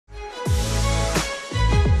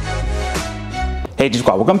Hey G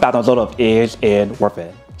Squad, welcome back to another episode of Is It Worth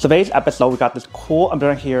It? So today's episode, we got this cool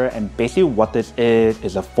umbrella here, and basically what this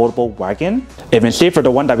is a foldable wagon. If you can see, for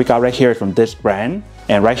the one that we got right here is from this brand.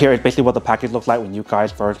 And right here is basically what the package looks like when you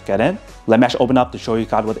guys first get it. Let me actually open up to show you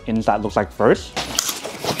guys what the inside looks like first.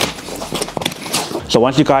 So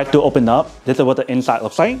once you guys do open up, this is what the inside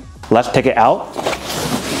looks like. Let's take it out.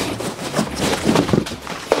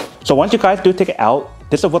 So once you guys do take it out,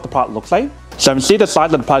 this is what the product looks like. So you can see the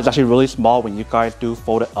size of the product is actually really small when you guys do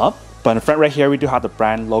fold it up. But in the front right here, we do have the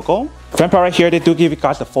brand logo. Front part right here, they do give you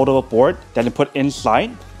guys the foldable board that you put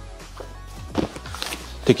inside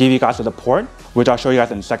to give you guys the support, which I'll show you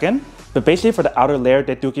guys in a second. But basically for the outer layer,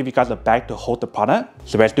 they do give you guys a bag to hold the product.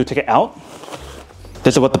 So let's do take it out.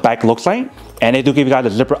 This is what the bag looks like. And they do give you guys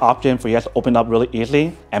a zipper option for you guys to open up really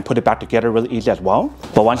easily and put it back together really easy as well.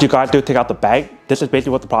 But once you guys do take out the bag, this is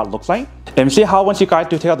basically what the product looks like. And you see how once you guys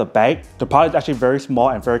do take out the bag, the product is actually very small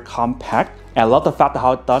and very compact. And I love the fact that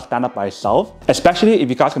how it does stand up by itself, especially if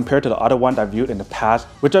you guys compare to the other one that I viewed in the past,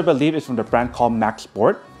 which I believe is from the brand called Max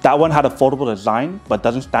Sport. That one had a foldable design, but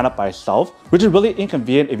doesn't stand up by itself, which is really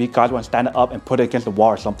inconvenient if you guys want to stand it up and put it against the wall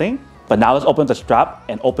or something. But now let's open the strap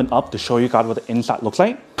and open up to show you guys what the inside looks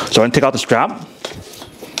like. So I'm gonna take out the strap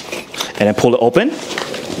and then pull it open.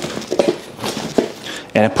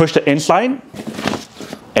 And then push the inside,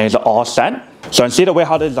 and it's all set. So you can see the way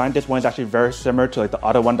how they designed this one is actually very similar to like the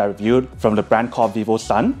other one that I reviewed from the brand called Vivo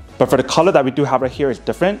Sun. But for the color that we do have right here is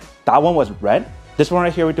different. That one was red. This one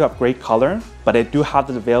right here, we do have great color, but they do have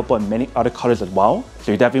this available in many other colors as well.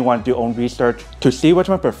 So you definitely want to do your own research to see which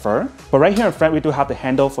one you prefer. But right here in front, we do have the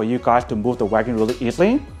handle for you guys to move the wagon really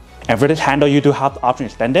easily. And for this handle, you do have the option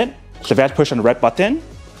to extend it. So if you guys push on the red button,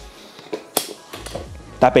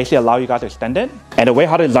 that basically allows you guys to extend it. And the way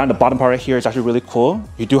how they design the bottom part right here is actually really cool.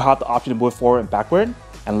 You do have the option to move forward and backward,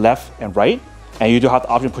 and left and right. And you do have the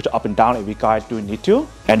option to push it up and down if you guys do need to.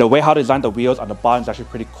 And the way how they design the wheels on the bottom is actually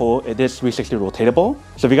pretty cool. It is 360 rotatable.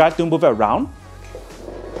 So if you guys do move it around,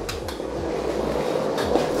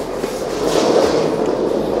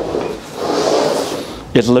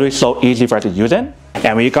 it's literally so easy for us to use it.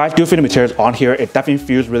 And when you guys do feel the materials on here, it definitely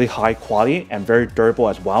feels really high quality and very durable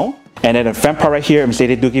as well. And then the front part right here,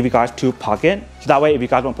 they do give you guys 2 pockets. So that way, if you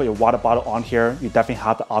guys want to put your water bottle on here, you definitely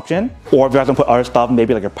have the option. Or if you guys want to put other stuff,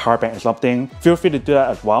 maybe like a power bank or something, feel free to do that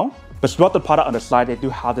as well. But throughout the product on the side, they do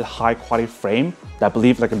have this high quality frame that I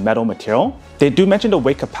believe is like a metal material. They do mention the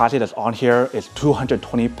weight capacity that's on here is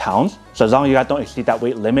 220 pounds. So as long as you guys don't exceed that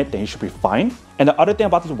weight limit, then you should be fine. And the other thing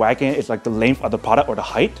about this wagon is like the length of the product or the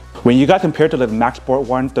height. When you guys compare to the Max Sport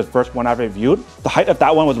one, the first one I reviewed, the height of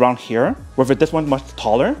that one was around here, whereas this one's much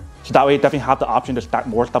taller. So that way you definitely have the option to stack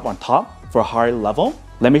more stuff on top for a higher level.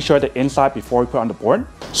 Let me show you the inside before we put it on the board.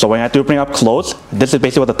 So when I do bring up close, this is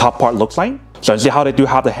basically what the top part looks like. So you see how they do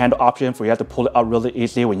have the handle option for you have to pull it up really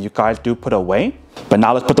easily when you guys do put it away. But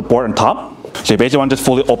now let's put the board on top. So you basically want to just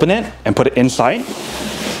fully open it and put it inside.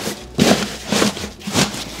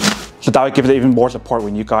 So that would give it even more support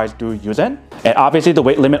when you guys do use it. And obviously the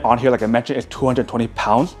weight limit on here, like I mentioned, is 220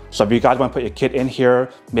 pounds. So if you guys want to put your kid in here,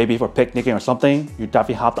 maybe for picnicking or something, you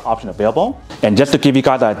definitely have the option available. And just to give you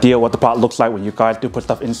guys an idea what the product looks like when you guys do put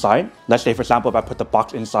stuff inside. Let's say for example, if I put the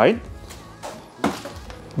box inside,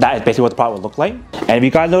 that is basically what the product will look like. And if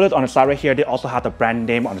you guys notice on the side right here, they also have the brand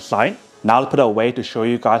name on the side. Now let's put it away to show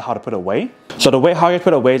you guys how to put it away. So the way how you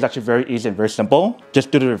put it away is actually very easy and very simple.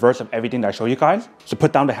 Just do the reverse of everything that I show you guys. So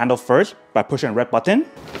put down the handle first by pushing the red button.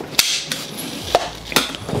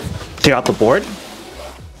 Take out the board.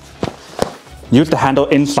 Use the handle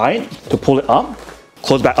inside to pull it up.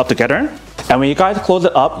 Close back up together. And when you guys close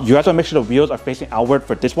it up, you guys want to make sure the wheels are facing outward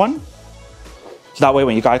for this one. So that way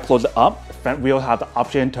when you guys close it up, the front wheel has the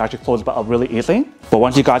option to actually close it up really easily. But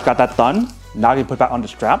once you guys got that done, now you can put it back on the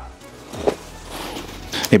strap.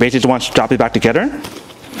 You basically just want to strap it back together.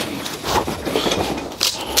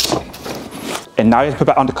 And now you put it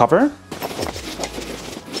back on the cover.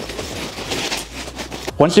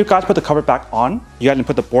 Once you guys put the cover back on, you guys can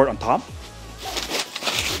put the board on top.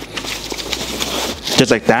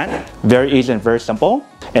 Just like that. Very easy and very simple.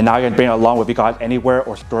 And now you can bring it along with you guys anywhere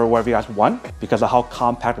or store wherever you guys want because of how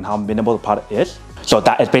compact and how minimal the product is. So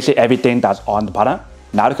that is basically everything that's on the product.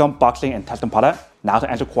 Now to come unboxing and test the product. Now to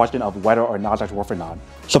answer the question of whether or not it's worth it or not.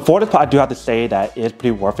 So for this part, I do have to say that it's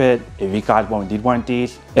pretty worth it if you guys want to need one of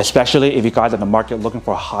these, especially if you guys are in the market looking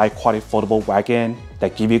for a high quality foldable wagon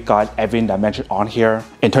that give you guys everything that I mentioned on here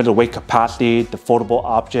in terms of weight capacity, the foldable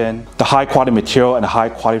option, the high quality material and the high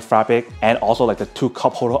quality fabric, and also like the 2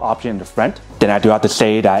 cup holder option in the front. Then I do have to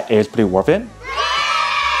say that it is pretty worth it.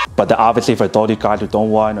 But then obviously for those of you guys who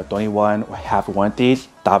don't want or don't need one or have one of these,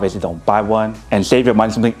 obviously don't buy one and save your money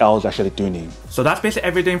on something else you actually do need. So that's basically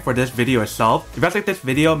everything for this video itself. If you guys like this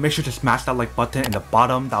video, make sure to smash that like button in the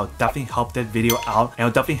bottom. That will definitely help this video out, and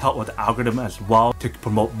it'll definitely help with the algorithm as well to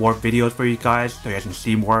promote more videos for you guys so you guys can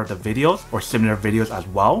see more of the videos or similar videos as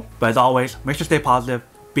well. But as always, make sure to stay positive,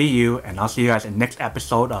 be you, and I'll see you guys in the next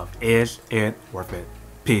episode of Is It Worth It?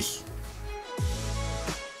 Peace.